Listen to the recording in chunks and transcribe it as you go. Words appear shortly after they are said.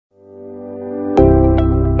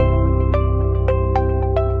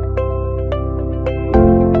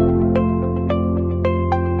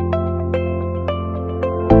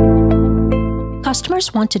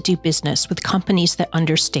Customers want to do business with companies that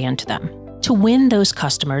understand them. To win those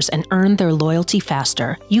customers and earn their loyalty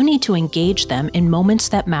faster, you need to engage them in moments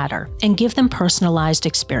that matter and give them personalized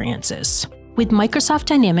experiences. With Microsoft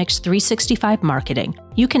Dynamics 365 Marketing,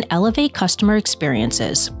 you can elevate customer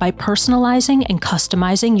experiences by personalizing and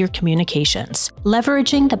customizing your communications,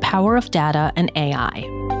 leveraging the power of data and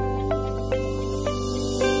AI.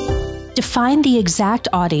 Define the exact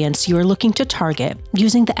audience you are looking to target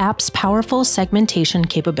using the app's powerful segmentation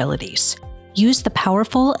capabilities. Use the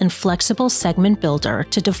powerful and flexible segment builder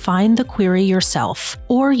to define the query yourself,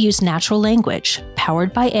 or use natural language,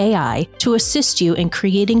 powered by AI, to assist you in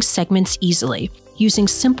creating segments easily, using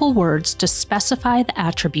simple words to specify the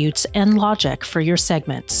attributes and logic for your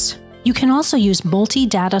segments. You can also use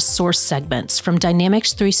multi-data source segments from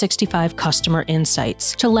Dynamics 365 Customer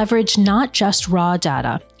Insights to leverage not just raw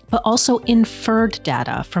data, but also inferred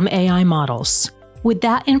data from AI models. With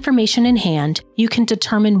that information in hand, you can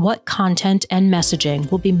determine what content and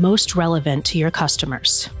messaging will be most relevant to your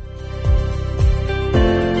customers.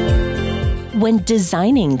 When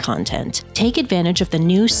designing content, take advantage of the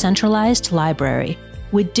new centralized library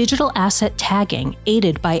with digital asset tagging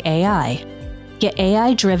aided by AI. Get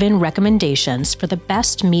AI-driven recommendations for the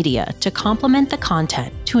best media to complement the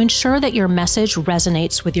content to ensure that your message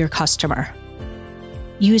resonates with your customer.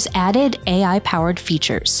 Use added AI-powered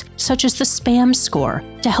features, such as the spam score,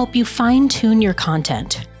 to help you fine-tune your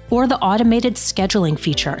content, or the automated scheduling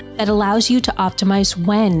feature that allows you to optimize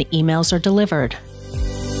when emails are delivered.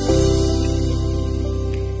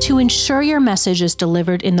 To ensure your message is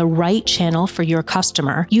delivered in the right channel for your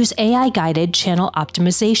customer, use AI-guided channel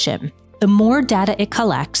optimization. The more data it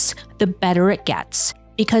collects, the better it gets,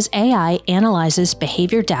 because AI analyzes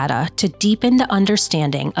behavior data to deepen the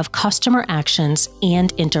understanding of customer actions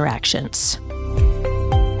and interactions.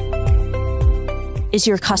 Is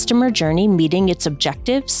your customer journey meeting its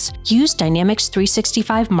objectives? Use Dynamics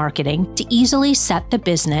 365 Marketing to easily set the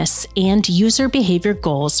business and user behavior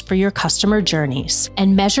goals for your customer journeys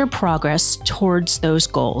and measure progress towards those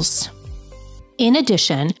goals. In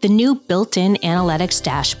addition, the new built-in analytics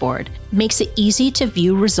dashboard makes it easy to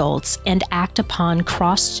view results and act upon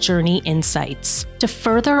cross-journey insights to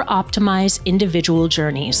further optimize individual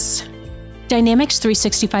journeys. Dynamics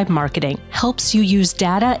 365 Marketing helps you use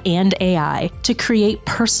data and AI to create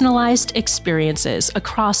personalized experiences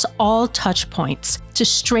across all touch points to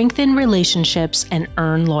strengthen relationships and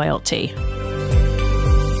earn loyalty.